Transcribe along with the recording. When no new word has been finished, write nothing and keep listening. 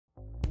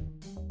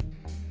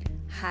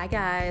Hi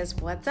guys,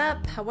 what's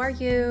up? How are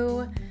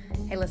you?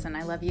 Hey, listen,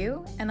 I love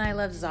you and I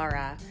love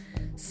Zara.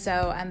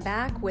 So I'm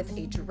back with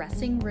a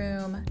dressing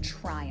room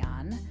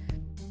try-on.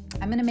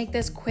 I'm gonna make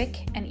this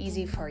quick and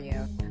easy for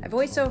you. I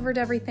voice-overed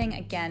everything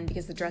again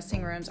because the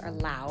dressing rooms are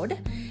loud,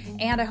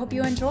 and I hope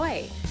you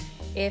enjoy.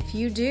 If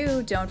you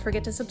do, don't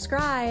forget to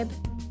subscribe,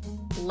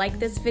 like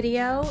this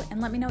video, and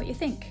let me know what you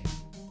think.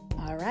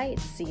 All right,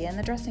 see you in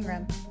the dressing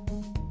room.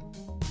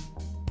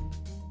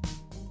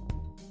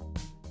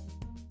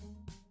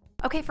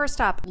 Okay, first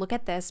up, look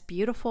at this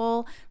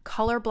beautiful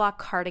color block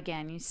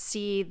cardigan. You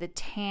see the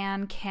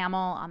tan camel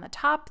on the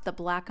top, the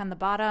black on the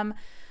bottom.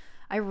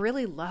 I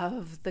really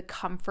love the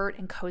comfort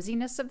and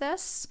coziness of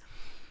this.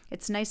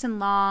 It's nice and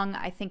long.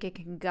 I think it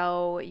can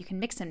go, you can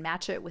mix and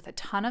match it with a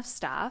ton of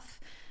stuff.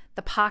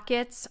 The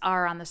pockets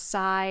are on the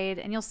side,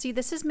 and you'll see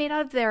this is made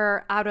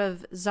out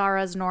of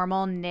Zara's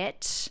normal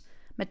knit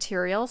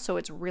material, so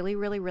it's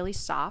really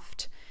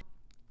soft.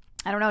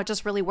 I don't know, it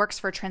just really works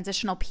for a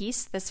transitional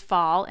piece this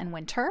fall and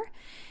winter.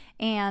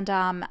 And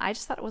I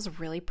just thought it was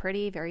really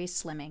pretty, very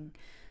slimming,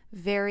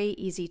 very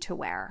easy to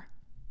wear.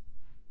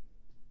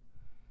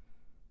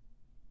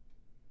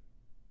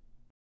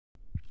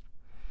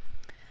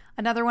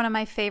 Another one of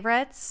my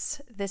favorites,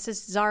 this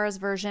is Zara's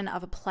version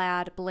of a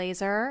plaid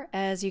blazer.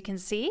 As you can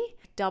see,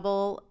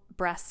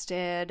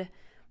 double-breasted,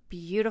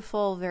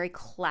 beautiful, very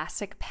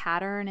classic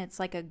pattern. It's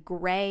like a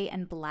gray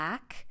and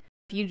black.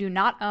 If you do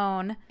not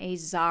own a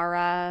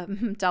Zara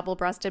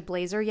double-breasted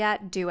blazer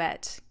yet, do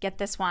it. Get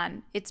this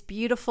one. It's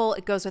beautiful.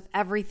 It goes with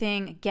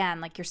everything.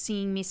 Again, like you're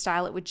seeing me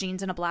style it with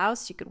jeans and a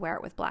blouse. You could wear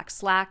it with black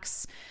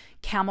slacks,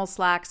 camel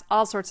slacks,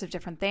 all sorts of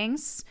different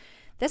things.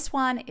 This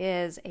one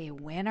is a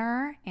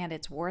winner, and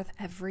it's worth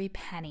every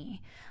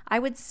penny. I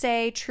would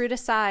say true to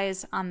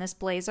size on this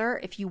blazer.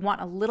 If you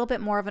want a little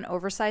bit more of an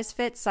oversized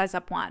fit, size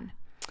up one.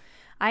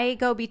 I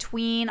go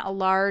between a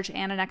large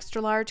and an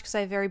extra large because I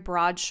have very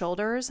broad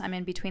shoulders. I'm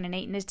in between an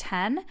 8 and a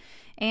 10.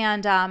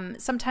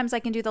 And sometimes I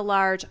can do the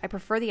large. I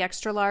prefer the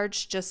extra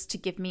large just to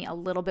give me a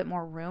little bit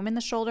more room in the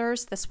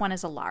shoulders. This one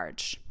is a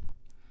large.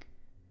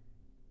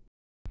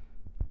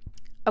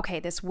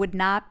 Okay, this would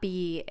not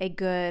be a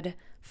good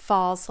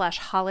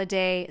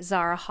fall/holiday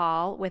Zara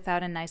haul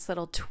without a nice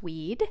little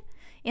tweed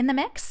in the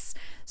mix.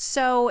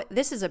 So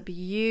this is a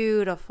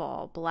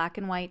beautiful black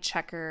and white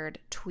checkered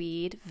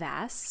tweed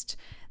vest.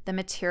 The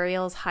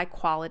material is high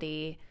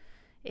quality.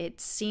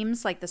 It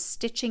seems like the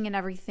stitching and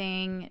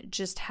everything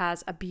just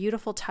has a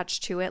beautiful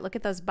touch to it. Look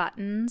at those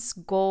buttons,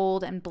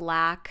 gold and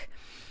black.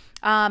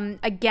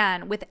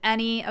 Again, with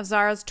any of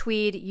Zara's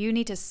tweed, you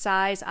need to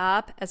size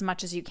up as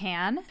much as you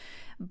can.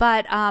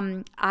 But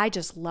I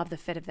just love the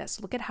fit of this.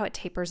 Look at how it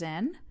tapers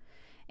in.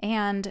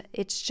 And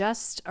it's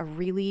just a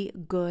really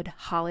good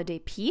holiday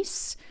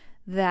piece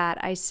that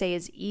I say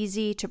is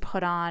easy to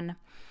put on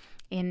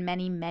in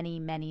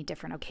many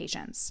different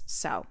occasions.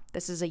 So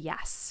this is a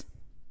yes.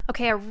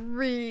 Okay, I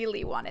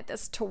really wanted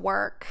this to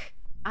work.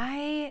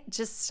 I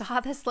just saw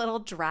this little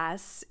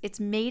dress.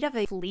 It's made of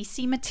a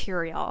fleecy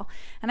material,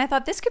 and I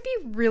thought this could be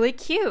really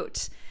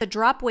cute. The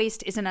drop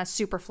waist isn't a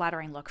super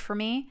flattering look for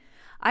me.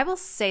 I will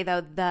say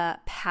though, the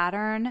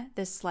pattern,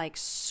 this like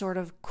sort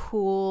of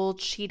cool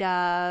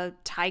cheetah,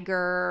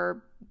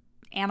 tiger,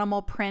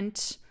 animal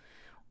print,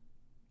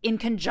 in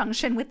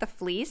conjunction with the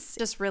fleece,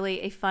 just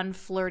really a fun,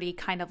 flirty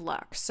kind of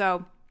look.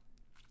 So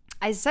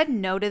I said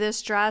no to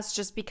this dress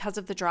just because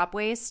of the drop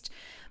waist.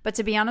 But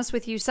to be honest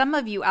with you, some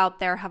of you out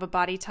there have a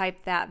body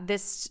type that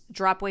this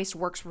drop waist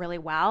works really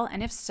well.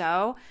 And if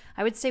so,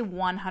 I would say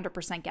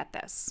 100% get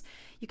this.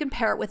 You can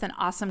pair it with an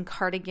awesome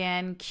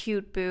cardigan,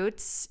 cute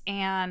boots,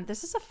 and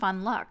this is a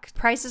fun look.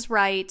 Price is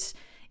right.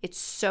 It's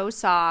so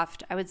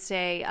soft. I would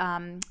say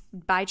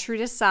buy true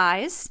to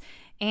size.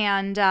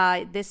 And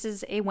this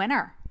is a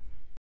winner.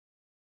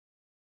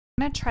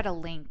 I'm going to try to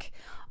link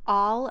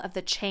all of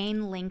the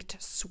chain-linked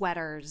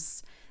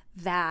sweaters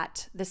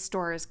that the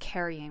store is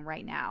carrying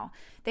right now.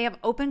 They have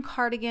open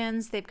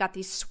cardigans, they've got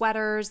these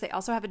sweaters, they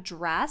also have a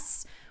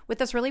dress with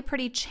this really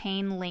pretty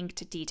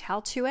chain-linked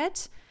detail to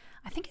it.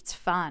 I think it's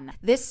fun.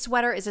 This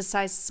sweater is a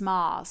size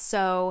small,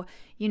 so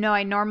you know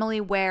I normally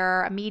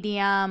wear a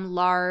medium,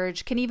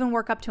 large, can even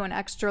work up to an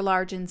extra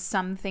large in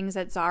some things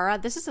at Zara.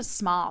 This is a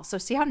small, so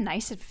see how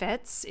nice it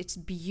fits? It's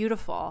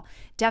beautiful.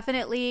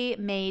 Definitely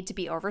made to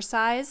be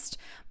oversized,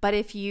 but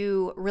if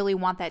you really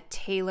want that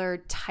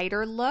tailored,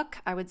 tighter look,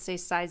 I would say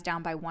size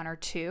down by 1 or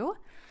 2.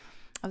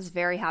 I was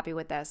very happy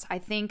with this. I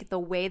think the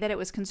way that it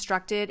was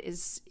constructed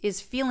is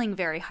feeling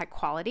very high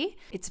quality.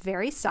 It's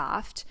very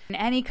soft. In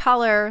any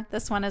color,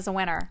 this one is a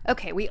winner.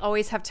 Okay, we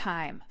always have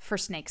time for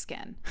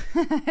snakeskin.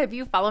 If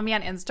you follow me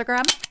on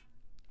Instagram,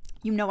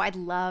 you know I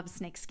love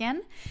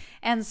snakeskin.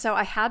 And so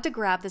I had to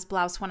grab this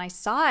blouse when I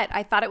saw it.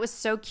 I thought it was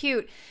so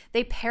cute.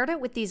 They paired it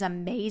with these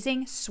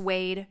amazing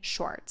suede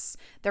shorts.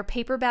 They're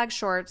paper bag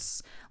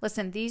shorts.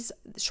 Listen, these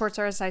shorts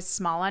are a size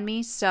small on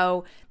me,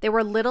 so they were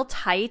a little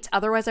tight.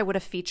 Otherwise, I would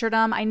have featured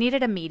them. I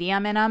needed a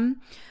medium in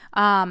them,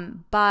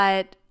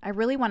 but I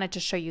really wanted to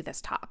show you this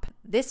top.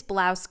 This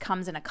blouse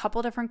comes in a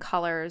couple different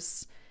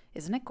colors.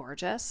 Isn't it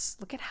gorgeous?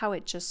 Look at how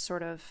it just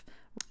sort of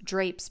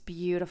drapes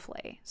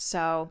beautifully.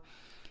 So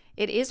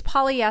it is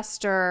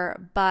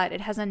polyester, but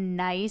it has a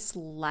nice,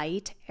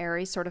 light,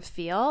 airy sort of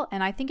feel.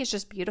 And I think it's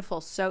just beautiful.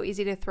 So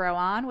easy to throw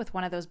on with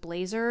one of those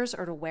blazers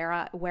or to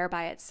wear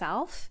by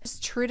itself. It's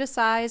true to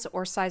size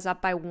or size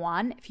up by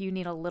 1 if you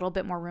need a little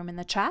bit more room in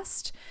the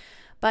chest.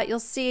 But you'll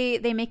see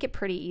they make it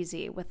pretty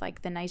easy with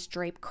like the nice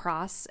drape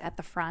cross at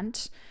the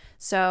front.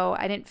 So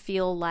I didn't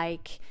feel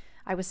like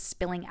I was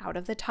spilling out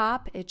of the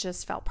top. It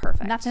just felt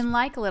perfect. Nothing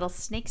like a little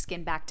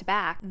snakeskin back to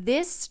back.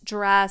 This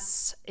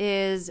dress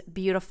is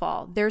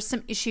beautiful. There's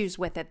some issues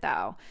with it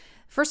though.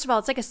 First of all,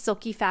 it's like a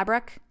silky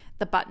fabric.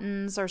 The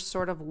buttons are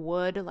sort of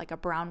wood, like a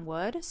brown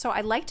wood. So I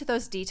liked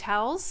those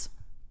details.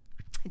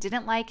 I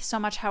didn't like so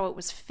much how it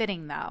was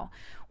fitting though.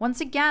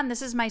 Once again,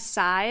 this is my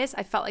size.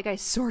 I felt like I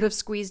sort of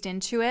squeezed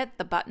into it.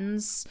 The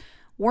buttons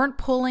weren't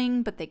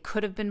pulling, but they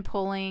could have been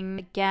pulling.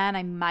 Again,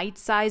 I might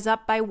size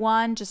up by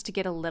 1 just to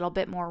get a little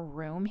bit more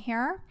room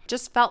here.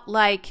 Just felt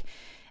like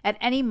at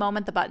any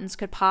moment the buttons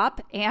could pop,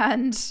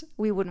 and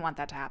we wouldn't want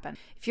that to happen.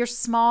 If you're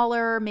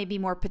smaller, maybe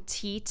more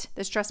petite,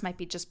 this dress might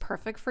be just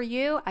perfect for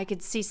you. I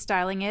could see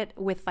styling it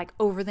with like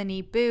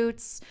over-the-knee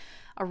boots,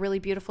 a really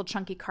beautiful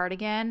chunky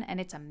cardigan, and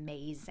it's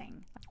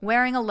amazing.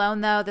 Wearing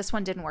alone though, this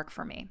one didn't work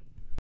for me.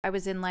 I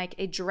was in like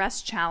a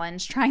dress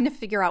challenge trying to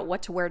figure out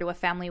what to wear to a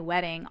family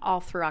wedding all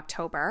through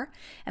October.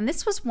 And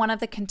this was one of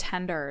the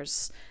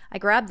contenders. I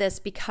grabbed this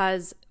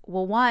because,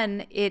 well,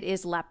 one, it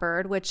is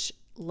leopard, which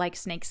like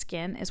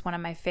snakeskin is one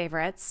of my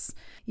favorites.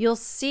 You'll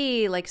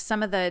see like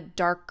some of the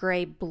dark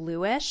gray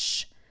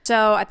bluish.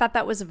 So I thought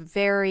that was a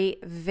very,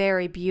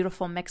 very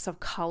beautiful mix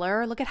of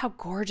color. Look at how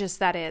gorgeous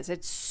that is.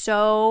 It's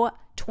so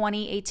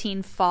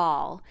 2018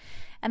 fall.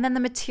 And then the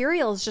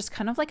material is just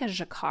kind of like a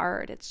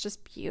jacquard. It's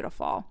just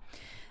beautiful.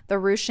 The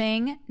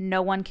ruching,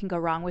 no one can go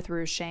wrong with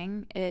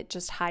ruching. It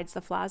just hides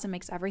the flaws and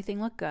makes everything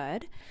look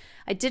good.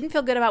 I didn't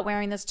feel good about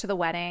wearing this to the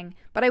wedding,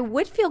 but I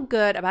would feel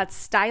good about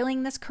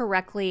styling this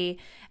correctly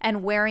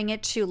and wearing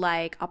it to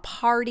like a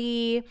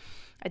party,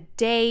 a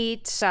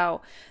date.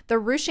 So the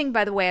ruching,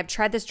 by the way, I've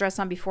tried this dress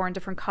on before in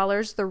different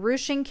colors. The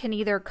ruching can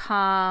either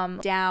come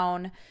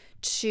down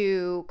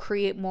to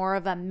create more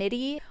of a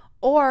midi,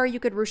 or you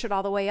could ruche it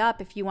all the way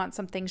up if you want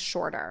something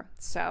shorter.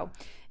 So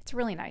it's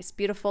really nice.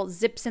 Beautiful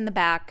zips in the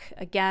back.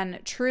 Again,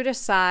 true to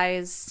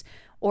size,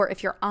 or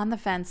if you're on the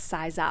fence,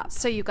 size up.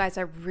 So you guys,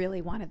 I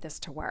really wanted this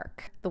to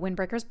work. The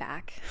windbreaker's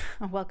back.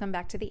 Welcome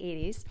back to the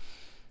 80s.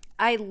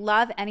 I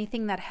love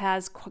anything that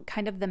has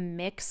kind of the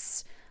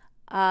mix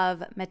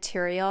of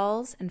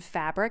materials and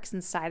fabrics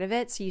inside of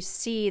it. So you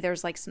see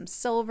there's like some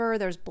silver,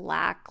 there's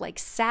black, like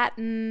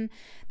satin.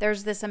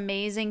 There's this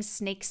amazing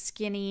snake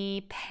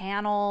skinny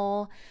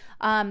panel.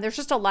 There's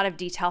just a lot of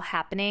detail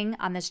happening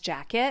on this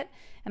jacket.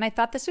 And I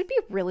thought this would be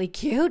really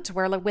cute to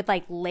wear with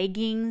like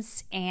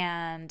leggings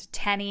and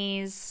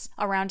tennies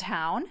around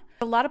town.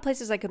 A lot of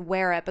places I could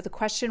wear it, but the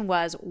question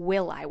was,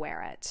 will I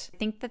wear it? I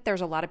think that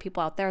there's a lot of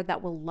people out there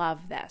that will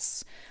love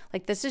this.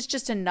 Like this is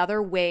just another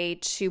way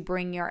to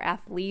bring your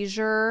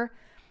athleisure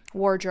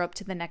wardrobe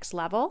to the next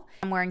level.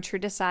 I'm wearing true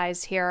to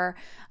size here.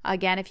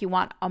 Again, if you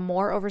want a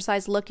more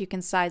oversized look, you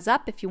can size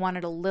up. If you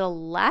wanted a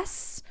little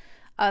less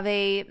of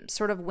a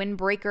sort of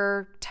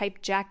windbreaker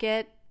type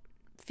jacket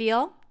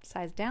feel,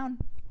 size down.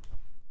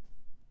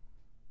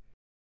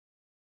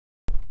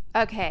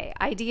 Okay,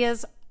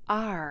 ideas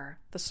are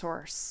the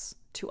source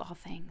to all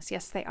things.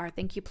 Yes, they are.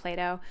 Thank you,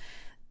 Play-Doh.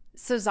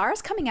 So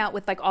Zara's coming out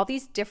with like all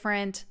these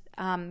different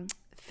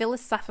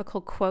philosophical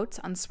quotes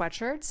on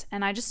sweatshirts,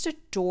 and I just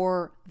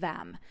adore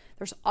them.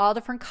 There's all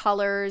different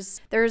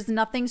colors. There's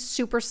nothing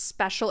super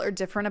special or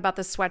different about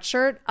the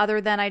sweatshirt other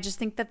than I just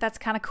think that that's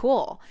kind of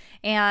cool.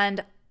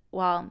 And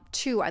well,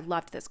 two, I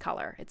loved this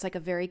color. It's like a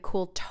very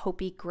cool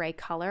taupey gray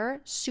color,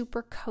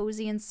 super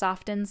cozy and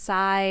soft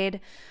inside,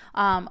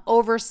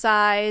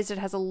 oversized. It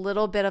has a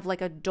little bit of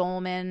like a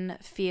dolman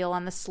feel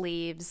on the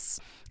sleeves.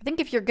 I think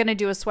if you're going to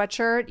do a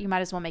sweatshirt, you might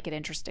as well make it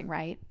interesting,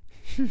 right?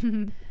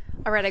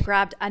 All right, I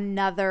grabbed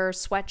another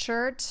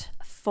sweatshirt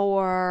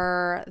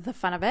for the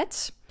fun of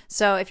it.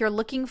 So if you're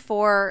looking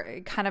for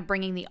kind of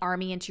bringing the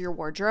army into your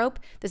wardrobe,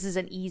 this is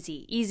an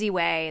easy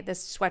way.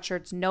 This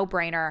sweatshirt's no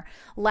brainer.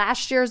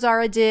 Last year,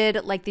 Zara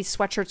did like these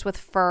sweatshirts with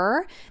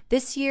fur.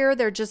 This year,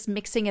 they're just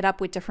mixing it up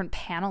with different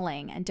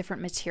paneling and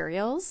different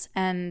materials.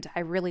 And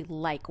I really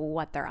like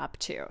what they're up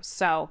to.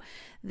 So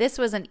this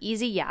was an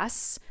easy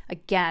yes.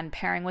 Again,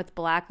 pairing with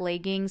black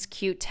leggings,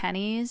 cute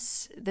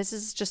tennies. This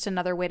is just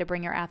another way to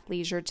bring your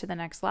athleisure to the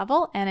next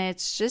level. And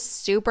it's just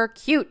super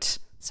cute.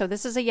 So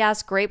this is a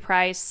yes, great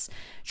price,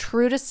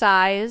 true to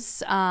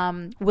size,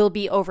 will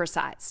be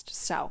oversized.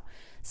 So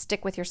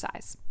stick with your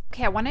size.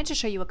 Okay, I wanted to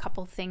show you a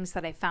couple things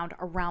that I found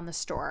around the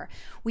store.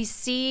 We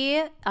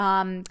see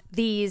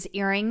these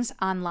earrings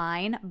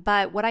online,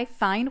 but what I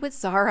find with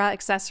Zara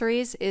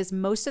accessories is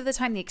most of the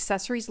time the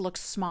accessories look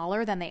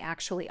smaller than they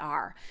actually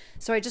are.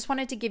 So I just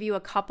wanted to give you a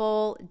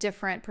couple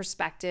different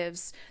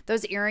perspectives.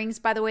 Those earrings,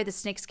 by the way, the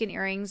snakeskin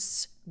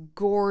earrings,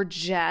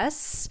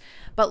 gorgeous.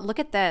 But look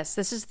at this.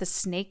 This is the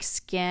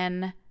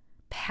snakeskin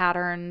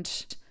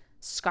patterned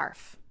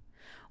scarf.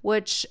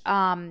 which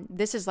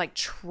this is like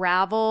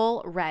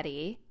travel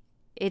ready.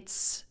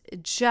 It's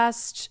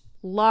just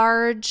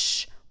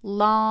large,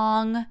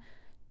 long,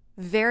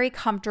 very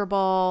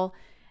comfortable,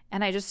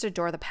 and I just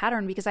adore the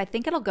pattern because I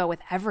think it'll go with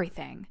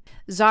everything.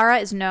 Zara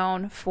is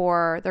known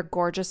for their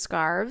gorgeous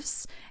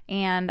scarves,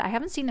 and I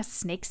haven't seen a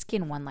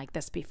snakeskin one like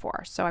this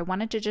before. So I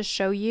wanted to just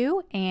show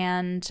you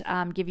and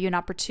give you an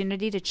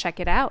opportunity to check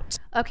it out.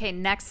 Okay,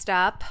 next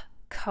up,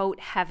 Coat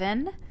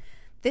Heaven.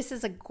 This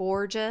is a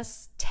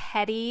gorgeous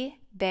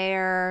teddy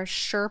bear,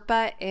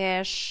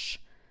 Sherpa-ish,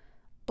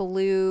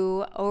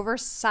 blue,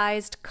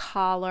 oversized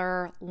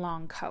collar,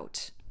 long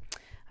coat.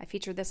 I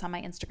featured this on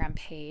my Instagram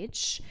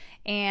page.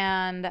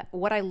 And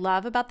what I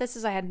love about this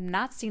is I had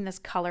not seen this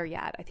color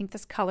yet. I think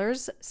this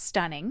color's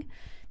stunning.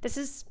 This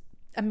is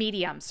a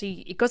medium, so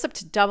it goes up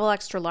to double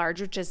extra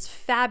large, which is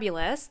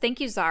fabulous.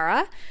 Thank you,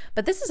 Zara.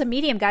 But this is a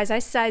medium, guys. I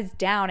sized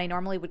down. I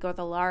normally would go with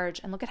a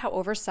large, and look at how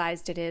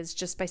oversized it is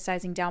just by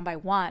sizing down by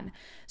one.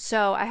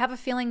 So I have a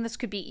feeling this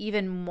could be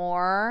even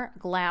more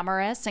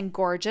glamorous and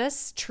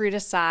gorgeous, true to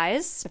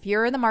size. If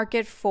you're in the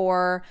market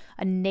for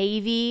a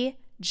navy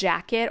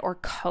jacket or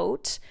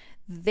coat,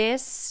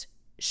 this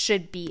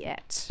should be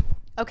it.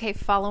 Okay,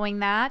 following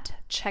that,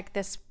 check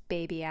this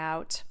baby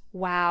out.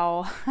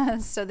 Wow.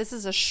 So this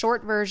is a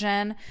short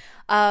version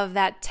of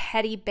that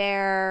teddy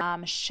bear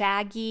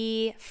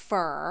shaggy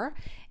fur.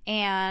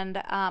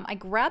 And I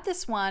grabbed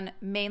this one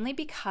mainly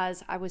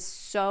because I was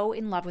so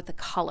in love with the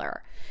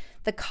color.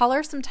 The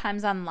color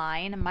sometimes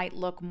online might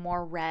look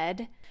more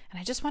red, and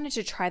I just wanted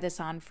to try this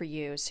on for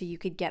you so you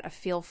could get a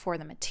feel for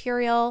the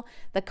material,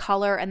 the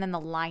color, and then the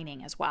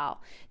lining as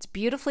well. It's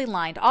beautifully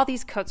lined. All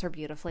these coats are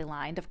beautifully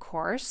lined, of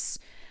course.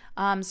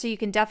 So you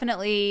can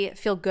definitely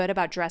feel good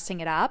about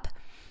dressing it up.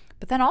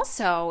 But then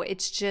also,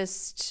 it's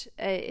just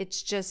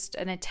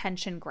an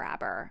attention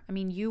grabber. I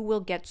mean, you will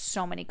get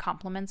so many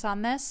compliments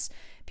on this.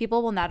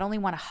 People will not only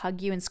want to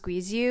hug you and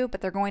squeeze you,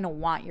 but they're going to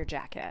want your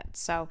jacket.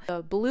 So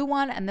the blue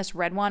one and this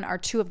red one are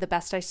two of the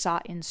best I saw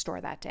in store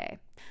that day.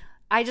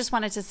 I just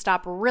wanted to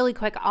stop really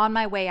quick on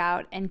my way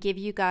out and give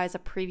you guys a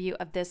preview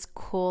of this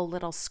cool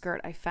little skirt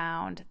I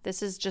found.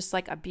 This is just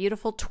like a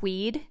beautiful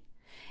tweed.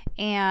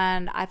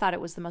 And I thought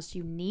it was the most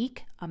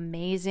unique,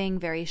 amazing,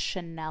 very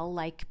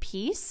Chanel-like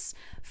piece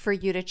for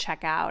you to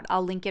check out.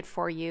 I'll link it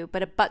for you,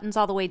 but it buttons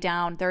all the way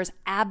down. There's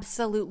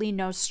absolutely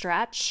no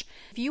stretch.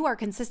 If you are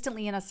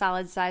consistently in a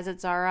solid size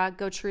at Zara,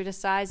 go true to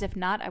size. If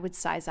not, I would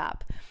size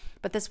up.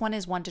 But this one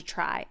is one to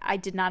try. I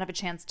did not have a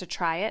chance to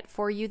try it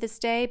for you this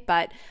day,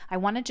 but I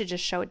wanted to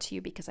just show it to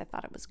you because I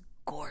thought it was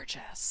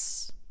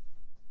gorgeous.